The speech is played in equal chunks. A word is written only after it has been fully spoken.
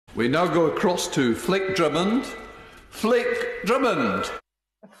We now go across to Flick Drummond. Flick Drummond.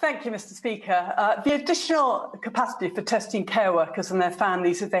 Thank you, Mr. Speaker. The additional capacity for testing care workers and their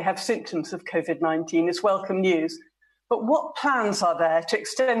families if they have symptoms of COVID-19 is welcome news. But what plans are there to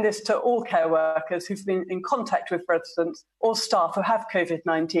extend this to all care workers who've been in contact with residents or staff who have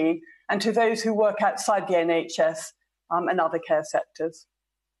COVID-19 and to those who work outside the NHS and other care sectors?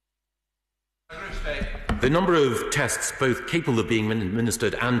 The number of tests, both capable of being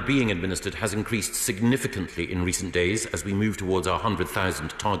administered and being administered, has increased significantly in recent days as we move towards our 100,000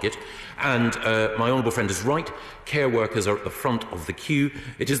 target. And my honourable friend is right, care workers are at the front of the queue.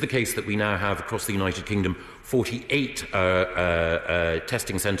 It is the case that we now have across the United Kingdom 48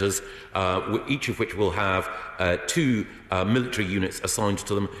 testing centres, each of which will have 2 military units assigned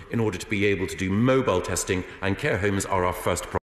to them in order to be able to do mobile testing, and care homes are our first priority.